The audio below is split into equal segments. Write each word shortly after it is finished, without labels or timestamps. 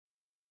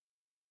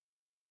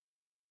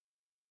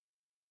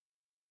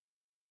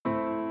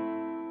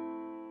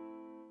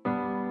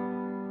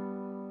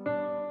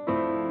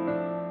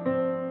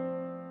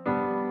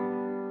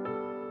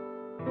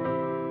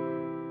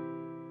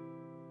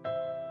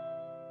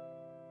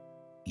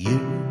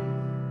You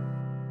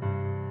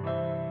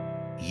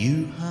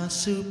are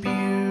so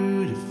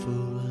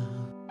beautiful.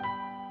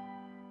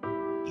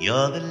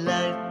 You're the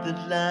light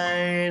that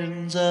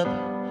lightens up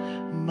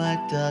my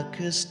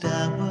darkest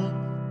hour.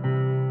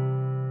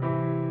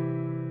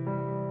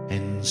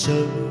 And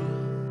so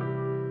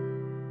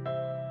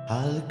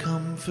I'll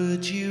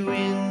comfort you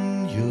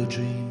in your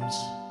dreams.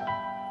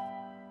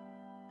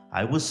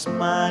 I will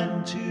smile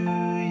into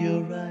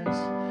your eyes,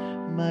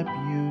 my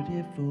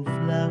beautiful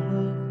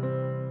flower.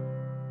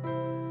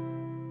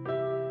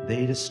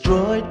 They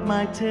destroyed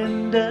my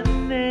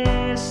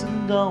tenderness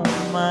and all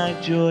my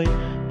joy,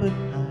 but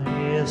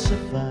I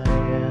survived.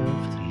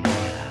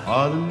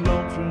 All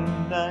alone through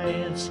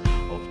nights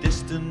of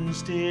distant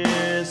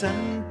tears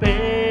and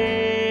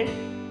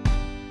pain.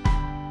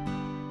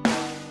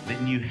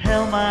 Then you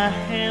held my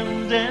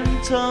hand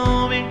and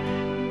told me,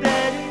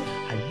 Daddy,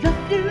 I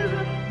love you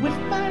with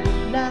my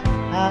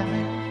life.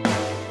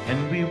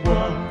 And we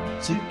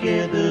walked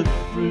together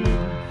through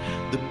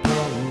the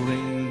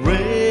pouring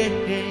rain.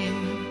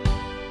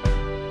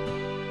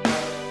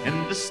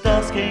 And the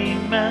stars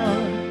came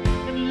out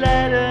and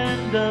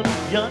lightened up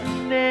your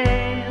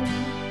name.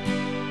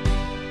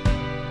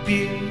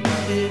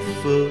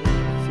 Beautiful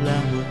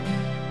flower.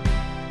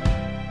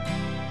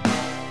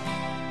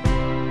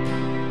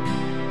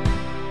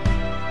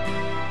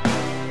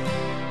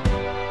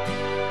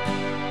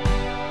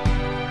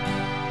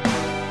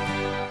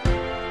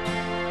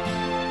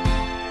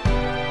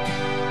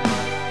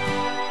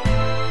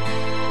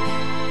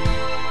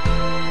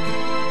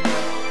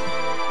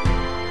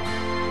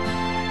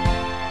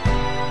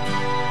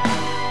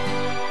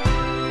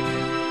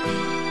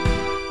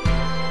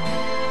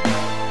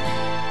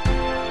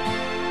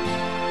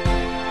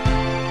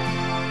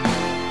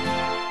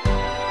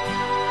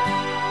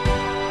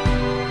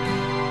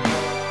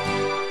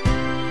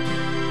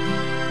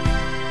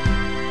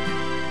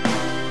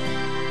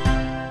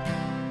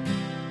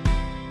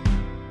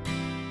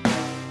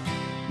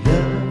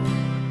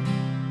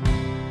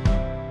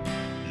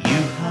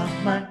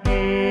 My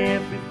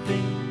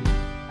everything,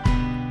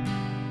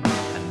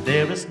 and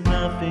there is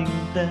nothing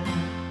that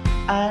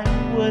I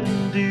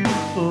wouldn't do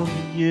for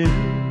you.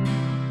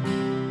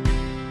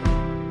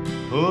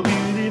 Oh,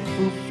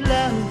 beautiful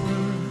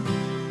flower,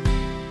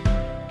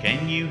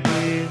 can you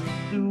hear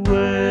the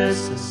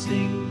words I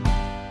sing?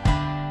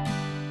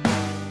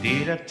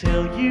 Did I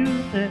tell you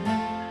that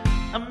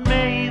I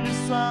made this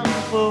song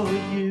for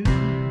you?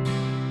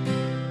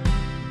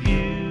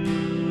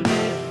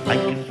 Beautiful, I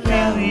can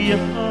feel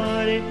your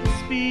heart is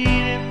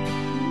beating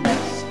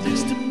next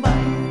to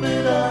mine,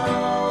 but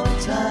all the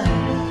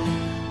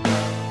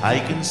time I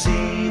can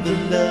see the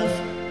love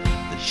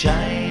that's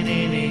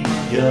shining in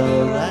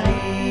your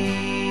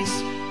eyes.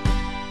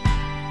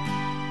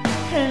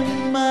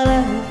 And my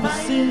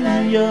life is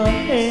in your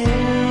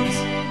hands,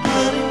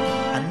 honey.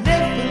 I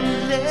never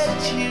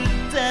let you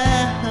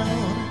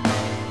down,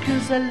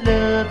 'cause I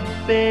love you,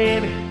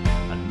 baby.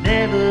 I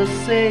never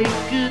say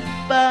goodbye.